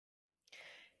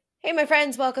Hey, my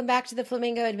friends, welcome back to the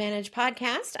Flamingo Advantage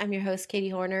podcast. I'm your host, Katie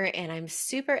Hornor, and I'm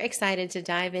super excited to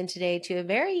dive in today to a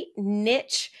very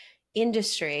niche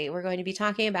industry. We're going to be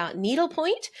talking about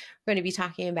needlepoint. We're going to be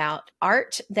talking about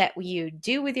art that you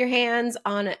do with your hands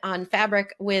on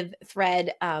fabric with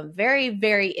thread. Very,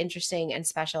 very interesting and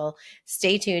special.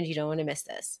 Stay tuned. You don't want to miss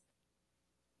this.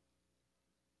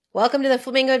 Welcome to the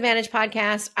Flamingo Advantage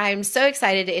podcast. I'm so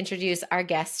excited to introduce our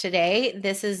guest today.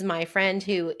 This is my friend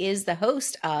who is the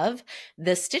host of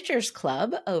the Stitchers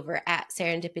Club over at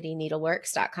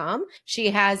serendipityneedleworks.com. She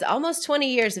has almost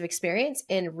 20 years of experience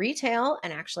in retail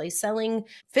and actually selling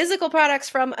physical products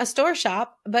from a store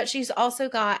shop, but she's also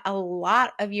got a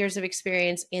lot of years of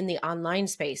experience in the online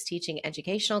space, teaching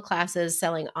educational classes,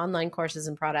 selling online courses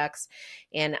and products.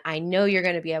 And I know you're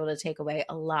going to be able to take away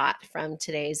a lot from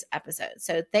today's episode.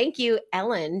 So thank you,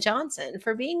 Ellen Johnson,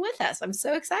 for being with us. I'm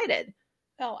so excited.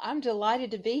 Oh, I'm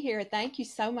delighted to be here. Thank you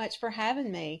so much for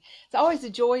having me. It's always a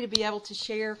joy to be able to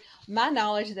share my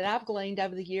knowledge that I've gleaned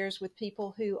over the years with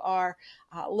people who are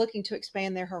looking to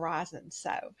expand their horizons.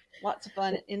 So lots of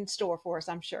fun in store for us,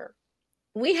 I'm sure.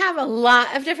 We have a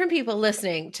lot of different people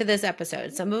listening to this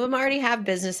episode. Some of them already have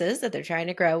businesses that they're trying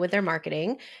to grow with their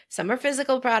marketing. Some are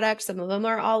physical products. Some of them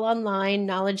are all online,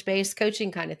 knowledge-based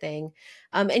coaching kind of thing.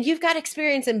 And you've got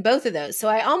experience in both of those. So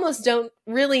I almost don't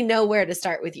really know where to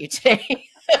start with you today.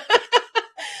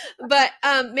 But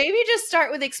maybe just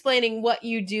start with explaining what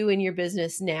you do in your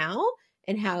business now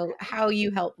and how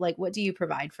you help. Like, what do you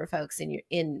provide for folks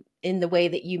in the way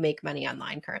that you make money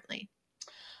online currently?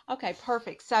 Okay,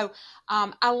 perfect. So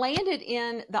I landed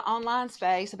in the online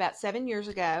space about 7 years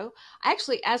ago,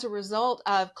 actually as a result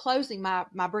of closing my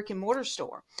brick and mortar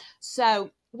store.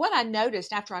 So what I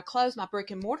noticed after I closed my brick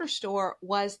and mortar store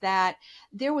was that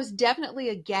there was definitely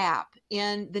a gap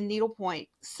in the needlepoint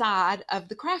side of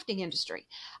the crafting industry.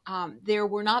 There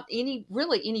were not any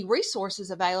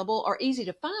resources available or easy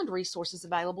to find resources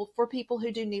available for people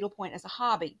who do needlepoint as a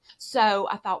hobby. So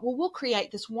I thought, well, we'll create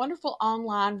this wonderful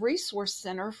online resource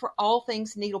center for all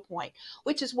things needlepoint,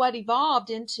 which is what evolved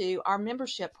into our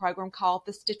membership program called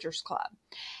the Stitchers Club.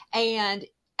 And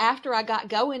after I got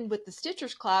going with the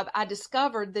Stitchers Club, I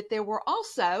discovered that there were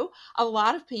also a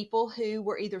lot of people who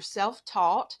were either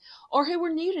self-taught or who were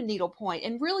new to needlepoint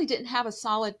and really didn't have a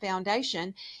solid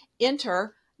foundation.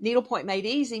 Enter Needlepoint Made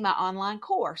Easy, my online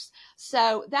course.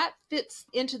 So that fits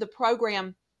into the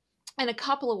program in a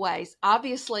couple of ways.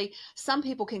 Obviously, some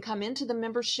people can come into the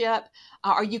membership,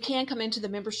 or you can come into the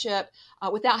membership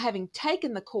without having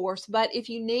taken the course. But if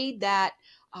you need that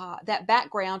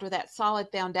background or that solid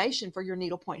foundation for your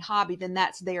needlepoint hobby, then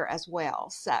that's there as well.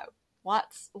 So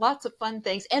lots of fun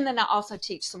things. And then I also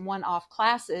teach some one-off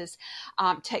classes,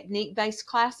 technique-based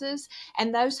classes,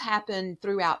 and those happen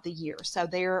throughout the year. So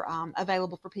they're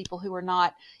available for people who are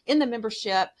not in the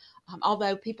membership,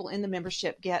 although people in the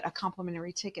membership get a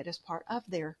complimentary ticket as part of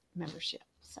their membership.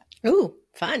 So. Ooh,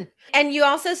 fun. And you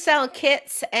also sell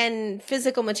kits and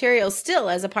physical materials still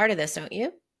as a part of this, don't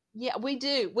you? Yeah, we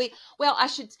do. Let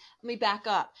me back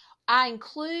up. I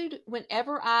include,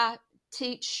 whenever I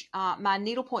teach my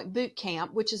needlepoint boot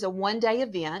camp, which is a one-day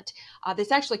event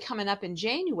that's actually coming up in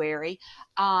January,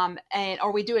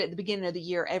 or we do it at the beginning of the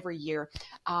year every year.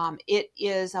 It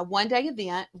is a one-day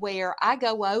event where I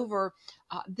go over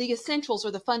the essentials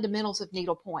or the fundamentals of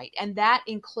needlepoint, and that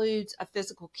includes a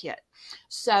physical kit.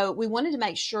 So we wanted to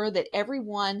make sure that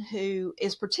everyone who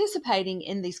is participating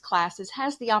in these classes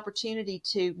has the opportunity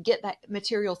to get that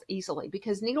materials easily,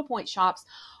 because needlepoint shops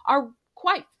are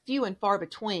quite few and far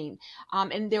between.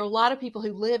 And there are a lot of people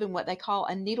who live in what they call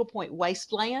a needlepoint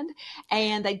wasteland,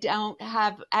 and they don't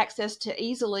have access to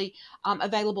easily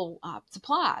available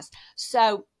supplies.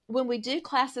 So when we do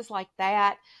classes like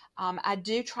that, I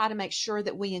do try to make sure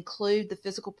that we include the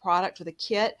physical product or the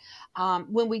kit.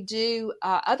 When we do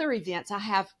other events, I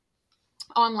have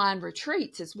online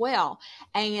retreats as well.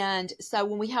 And so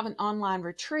when we have an online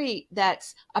retreat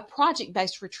that's a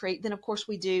project-based retreat, then of course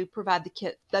we do provide the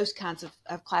kit, those kinds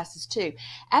of classes too.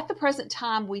 At the present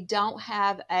time, we don't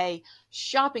have a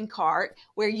shopping cart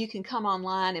where you can come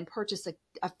online and purchase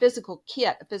a physical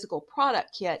kit, a physical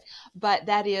product kit, but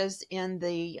that is in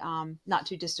the not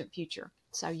too distant future.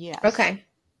 So yes.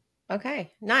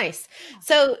 Okay, nice.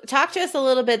 So talk to us a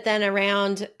little bit then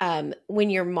around when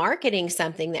you're marketing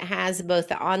something that has both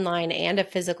the online and a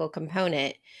physical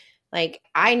component. Like,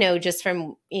 I know just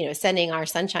from, sending our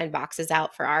sunshine boxes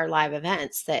out for our live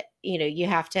events that, you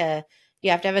have to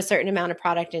have a certain amount of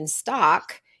product in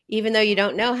stock, even though you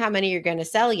don't know how many you're going to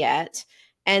sell yet.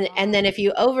 And then if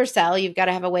you oversell, you've got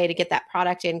to have a way to get that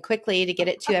product in quickly to get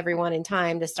it to everyone in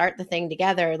time to start the thing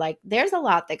together. Like, there's a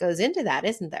lot that goes into that,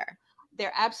 isn't there?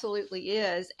 There absolutely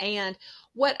is. And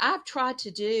what I've tried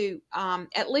to do,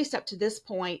 at least up to this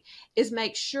point, is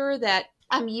make sure that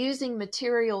I'm using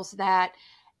materials that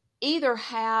either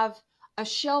have a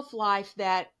shelf life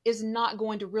that is not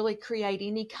going to really create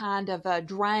any kind of a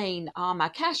drain on my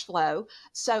cash flow.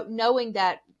 So knowing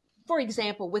that, for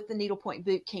example, with the Needlepoint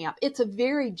Boot Camp, it's a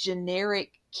very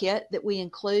generic kit that we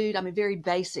include. I mean, very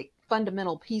basic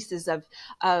fundamental pieces of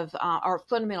our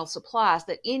fundamental supplies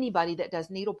that anybody that does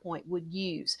needlepoint would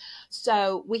use.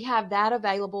 So we have that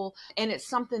available, and it's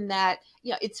something that,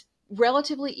 it's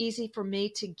relatively easy for me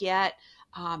to get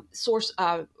source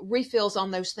refills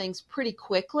on those things pretty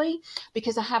quickly,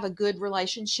 because I have a good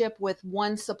relationship with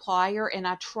one supplier, and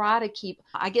I try to keep,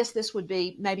 I guess this would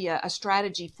be maybe a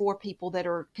strategy for people that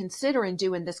are considering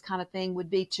doing this kind of thing, would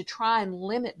be to try and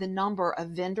limit the number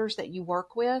of vendors that you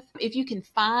work with. If you can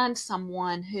find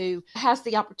someone who has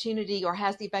the opportunity or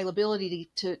has the availability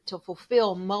to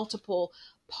fulfill multiple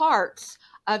parts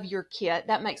of your kit,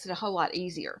 that makes it a whole lot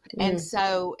easier. And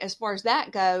so as far as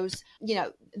that goes,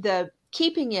 the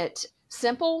keeping it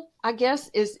simple, I guess,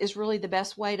 is really the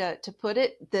best way to put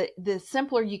it. The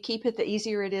simpler you keep it, the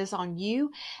easier it is on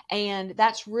you. And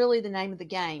that's really the name of the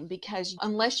game, because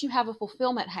unless you have a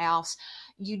fulfillment house,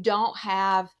 you don't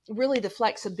have really the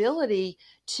flexibility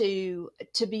to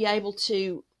be able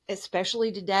to,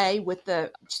 especially today with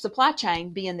the supply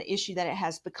chain being the issue that it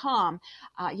has become,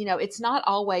 it's not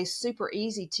always super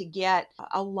easy to get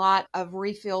a lot of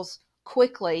refills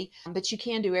quickly, but you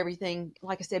can do everything,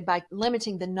 like I said, by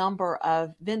limiting the number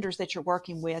of vendors that you're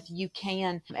working with. You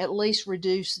can at least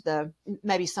reduce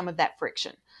maybe some of that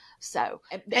friction. So,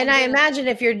 and I imagine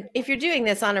if you're doing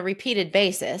this on a repeated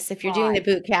basis, if you're doing the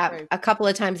boot camp a couple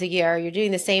of times a year, you're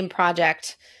doing the same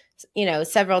project,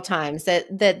 several times,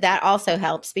 that also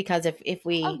helps, because if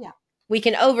we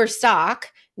can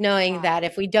overstock, knowing that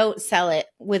if we don't sell it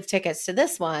with tickets to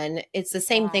this one, it's the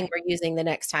same thing we're using the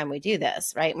next time we do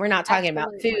this, right? We're not talking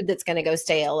about food that's going to go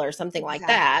stale or something like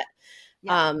that.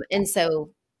 And so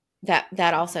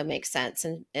that also makes sense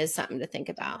and is something to think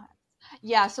about.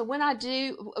 Yeah, so when I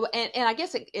do, and I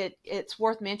guess it's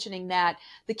worth mentioning that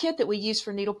the kit that we use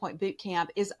for Needlepoint Boot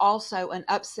Camp is also an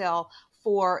upsell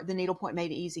for the Needlepoint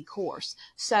Made Easy course.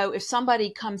 So if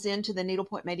somebody comes into the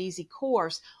Needlepoint Made Easy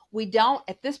course, we don't,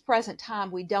 at this present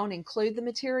time, we don't include the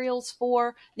materials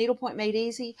for Needlepoint Made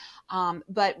Easy,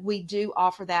 but we do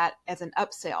offer that as an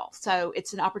upsell. So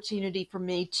it's an opportunity for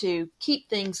me to keep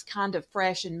things kind of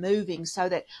fresh and moving, so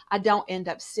that I don't end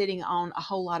up sitting on a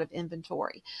whole lot of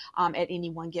inventory at any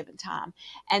one given time.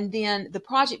 And then the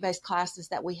project-based classes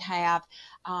that we have,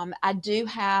 I do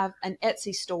have an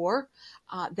Etsy store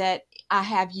that I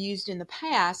have used in the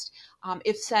past.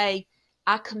 If, say,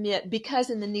 I commit,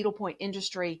 because in the needlepoint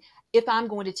industry, if I'm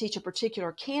going to teach a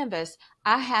particular canvas,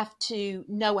 I have to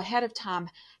know ahead of time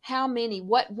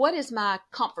what is my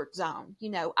comfort zone.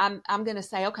 I'm going to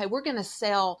say, okay, we're going to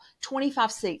sell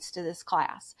 25 seats to this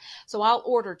class. So I'll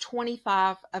order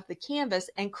 25 of the canvas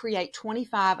and create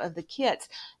 25 of the kits,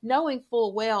 knowing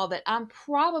full well that I'm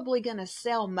probably going to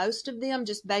sell most of them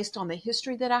just based on the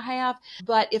history that I have.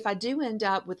 But if I do end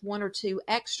up with one or two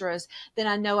extras, then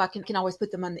I know I can always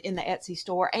put them in the Etsy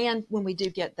store. And when we do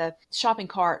get the shopping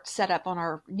cart set up on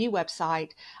our new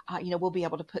website, we'll be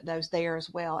able to put those there as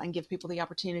well and give people the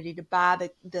opportunity to buy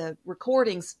the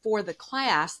recordings for the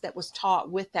class that was taught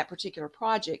with that particular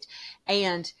project,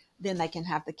 and then they can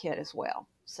have the kit as well.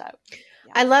 So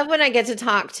I love when I get to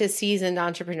talk to seasoned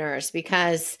entrepreneurs,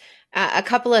 because a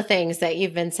couple of things that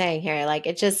you've been saying here, like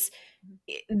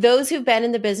those who've been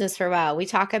in the business for a while, we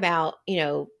talk about,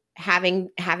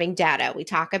 having data. We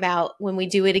talk about when we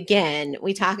do it again,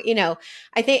 we talk,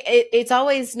 I think it's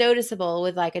always noticeable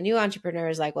with like a new entrepreneur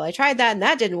is like, well, I tried that and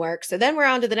that didn't work. So then we're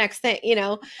on to the next thing,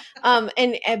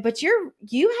 but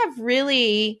you have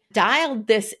really dialed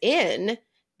this in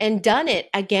and done it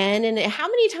again. And how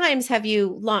many times have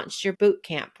you launched your boot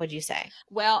camp, would you say?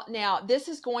 Well, now this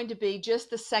is going to be just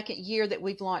the second year that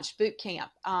we've launched boot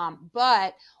camp.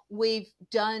 But we've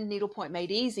done Needlepoint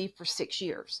Made Easy for 6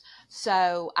 years.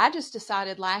 So I just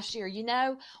decided last year,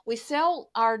 we sell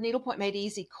our Needlepoint Made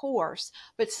Easy course,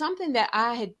 but something that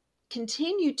I had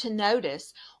continued to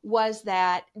notice was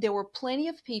that there were plenty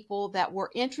of people that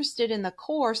were interested in the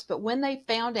course, but when they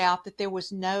found out that there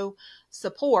was no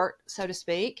support, so to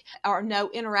speak, or no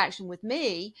interaction with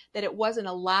me, that it wasn't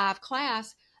a live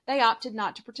class, they opted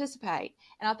not to participate.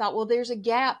 And I thought, well, there's a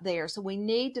gap there. So we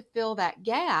need to fill that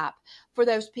gap for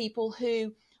those people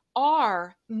who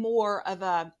are more of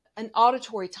an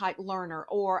auditory type learner,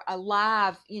 or a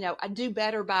live, I do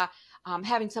better by,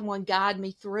 having someone guide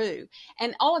me through.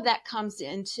 And all of that comes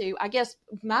into, I guess,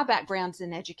 my background's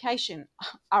in education,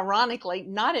 ironically,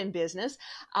 not in business,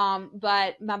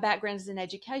 but my background is in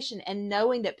education, and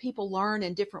knowing that people learn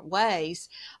in different ways.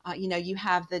 You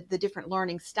have the different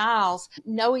learning styles,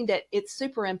 knowing that it's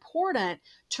super important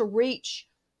to reach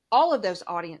all of those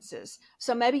audiences.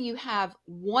 So maybe you have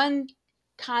one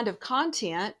kind of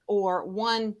content or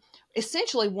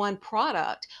essentially one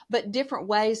product, but different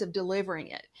ways of delivering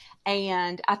it.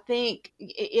 And I think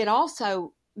it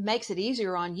also makes it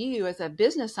easier on you as a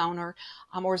business owner,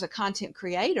 or as a content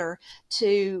creator,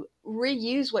 to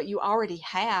reuse what you already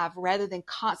have rather than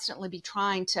constantly be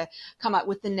trying to come up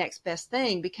with the next best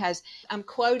thing. Because I'm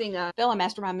quoting a fellow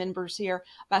mastermind members here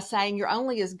by saying, you're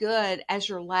only as good as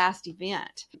your last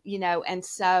event, and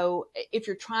so if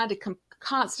you're trying to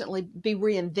constantly be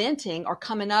reinventing or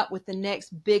coming up with the next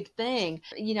big thing,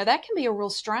 that can be a real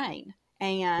strain.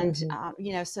 And,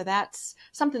 so that's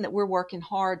something that we're working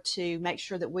hard to make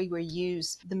sure that we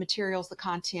reuse the materials, the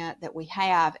content that we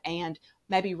have, and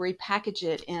maybe repackage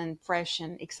it in fresh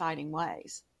and exciting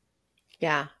ways.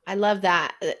 Yeah, I love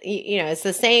that. It's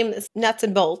the same nuts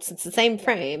and bolts. It's the same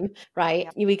frame, right?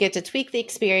 Yep. We get to tweak the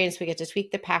experience. We get to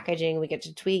tweak the packaging. We get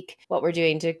to tweak what we're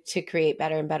doing to create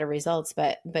better and better results.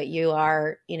 But you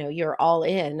are, you're all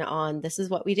in on this is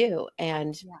what we do.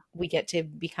 And we get to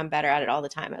become better at it all the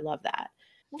time. I love that.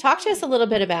 Talk to us a little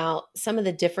bit about some of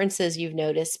the differences you've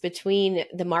noticed between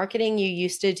the marketing you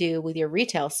used to do with your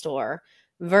retail store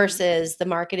versus the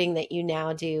marketing that you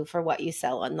now do for what you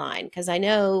sell online. Because I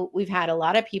know we've had a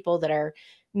lot of people that are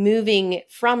moving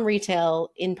from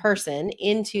retail in person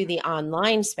into the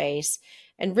online space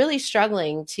and really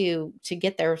struggling to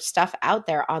get their stuff out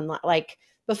there online. Like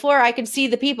before I could see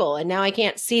the people and now I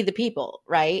can't see the people,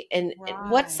 right? And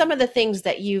what's some of the things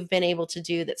that you've been able to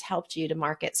do that's helped you to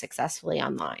market successfully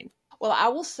online? Well, I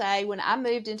will say when I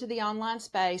moved into the online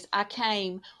space, I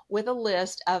came with a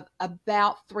list of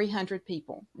about 300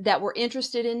 people that were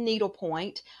interested in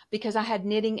needlepoint, because I had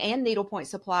knitting and needlepoint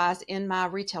supplies in my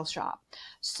retail shop.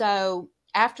 So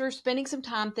after spending some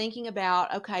time thinking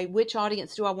about, okay, which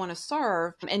audience do I want to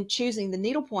serve, and choosing the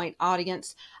needlepoint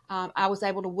audience, I was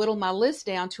able to whittle my list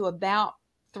down to about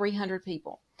 300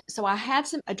 people. So I had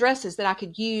some addresses that I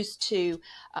could use to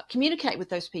communicate with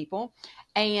those people.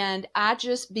 And I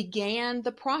just began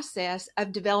the process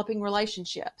of developing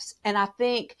relationships. And I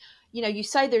think, you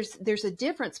say there's a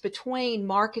difference between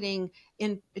marketing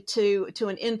to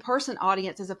an in-person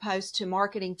audience as opposed to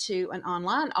marketing to an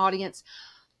online audience.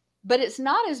 But it's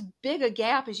not as big a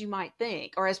gap as you might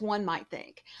think, or as one might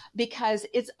think, because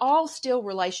it's all still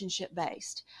relationship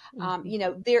based.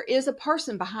 There is a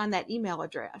person behind that email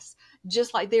address,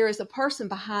 just like there is a person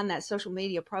behind that social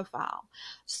media profile.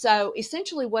 So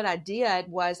essentially what I did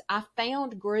was I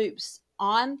found groups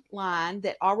online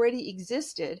that already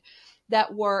existed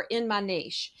that were in my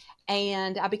niche.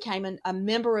 And I became a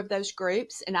member of those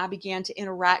groups, and I began to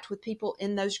interact with people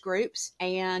in those groups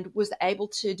and was able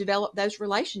to develop those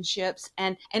relationships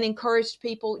and encouraged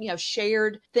people,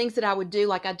 shared things that I would do.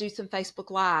 Like I'd do some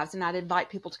Facebook Lives and I'd invite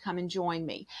people to come and join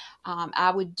me.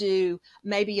 I would do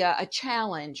maybe a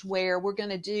challenge where we're going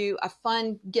to do a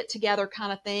fun get together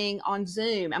kind of thing on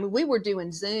Zoom. I mean, we were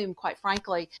doing Zoom, quite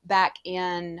frankly, back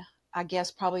in, I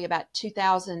guess, probably about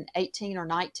 2018 or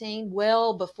 19,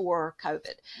 well before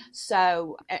COVID.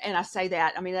 So, and I say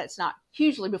that, I mean, that's not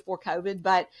hugely before COVID,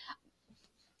 but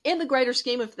in the greater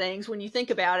scheme of things, when you think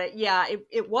about it, yeah,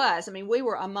 it was. I mean, we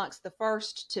were amongst the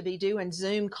first to be doing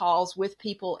Zoom calls with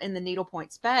people in the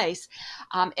needlepoint space,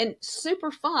 and super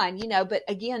fun, but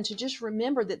again, to just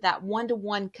remember that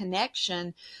one-to-one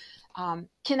connection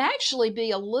can actually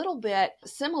be a little bit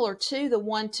similar to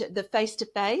the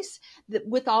face-to-face,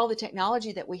 with all the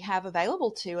technology that we have available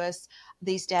to us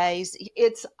these days.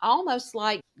 It's almost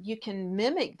like you can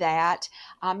mimic that.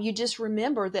 You just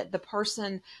remember that the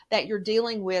person that you're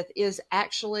dealing with is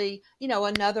actually,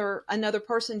 another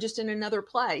person just in another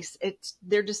place.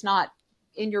 They're just not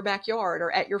in your backyard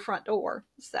or at your front door.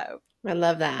 So I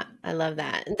love that. I love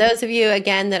that. And those of you,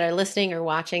 again, that are listening or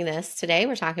watching this today,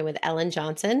 we're talking with Ellen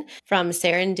Johnson from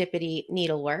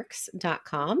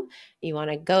serendipityneedleworks.com. You want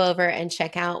to go over and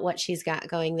check out what she's got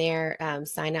going there.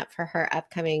 Sign up for her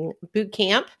upcoming boot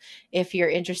camp. If you're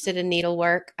interested in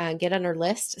needlework, get on her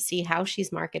list, see how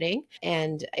she's marketing,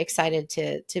 and excited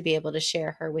to be able to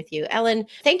share her with you. Ellen,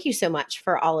 thank you so much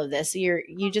for all of this.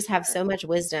 You just have so much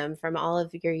wisdom from all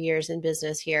of your years in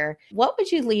business here. What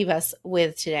would you leave us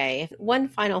with today? One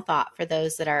final thought for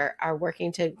those that are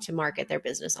working to market their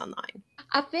business online.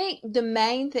 I think the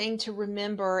main thing to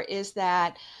remember is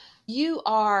that you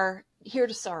are here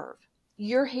to serve.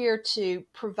 you're here to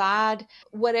provide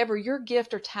whatever your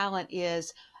gift or talent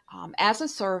is as a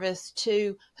service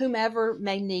to whomever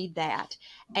may need that.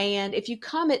 And if you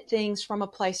come at things from a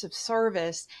place of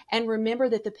service and remember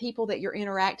that the people that you're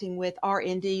interacting with are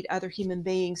indeed other human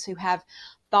beings who have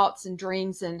thoughts and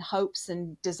dreams and hopes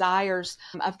and desires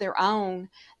of their own,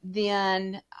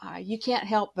 then you can't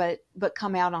help but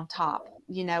come out on top.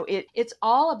 You know, it's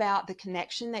all about the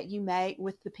connection that you make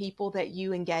with the people that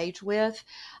you engage with,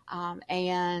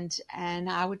 and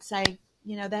I would say,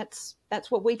 you know, that's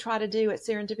what we try to do at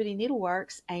Serendipity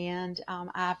Needleworks, and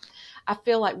I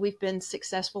feel like we've been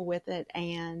successful with it,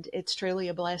 and it's truly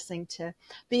a blessing to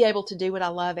be able to do what I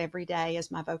love every day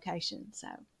as my vocation. So,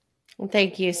 Well,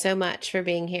 thank you so much for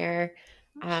being here.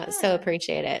 sure. So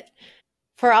appreciate it.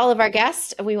 For all of our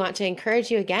guests, we want to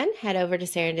encourage you again, head over to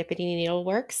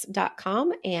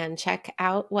serendipityneedleworks.com and check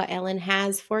out what Ellen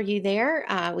has for you there.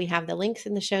 We have the links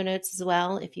in the show notes as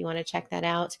well if you want to check that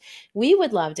out. We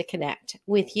would love to connect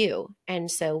with you.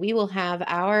 And so we will have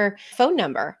our phone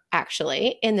number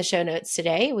actually in the show notes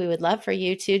today. We would love for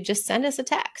you to just send us a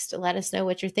text. Let us know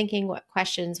what you're thinking, what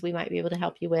questions we might be able to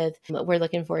help you with. We're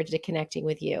looking forward to connecting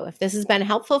with you. If this has been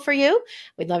helpful for you,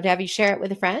 we'd love to have you share it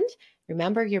with a friend.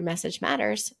 Remember, your message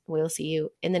matters. We'll see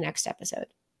you in the next episode.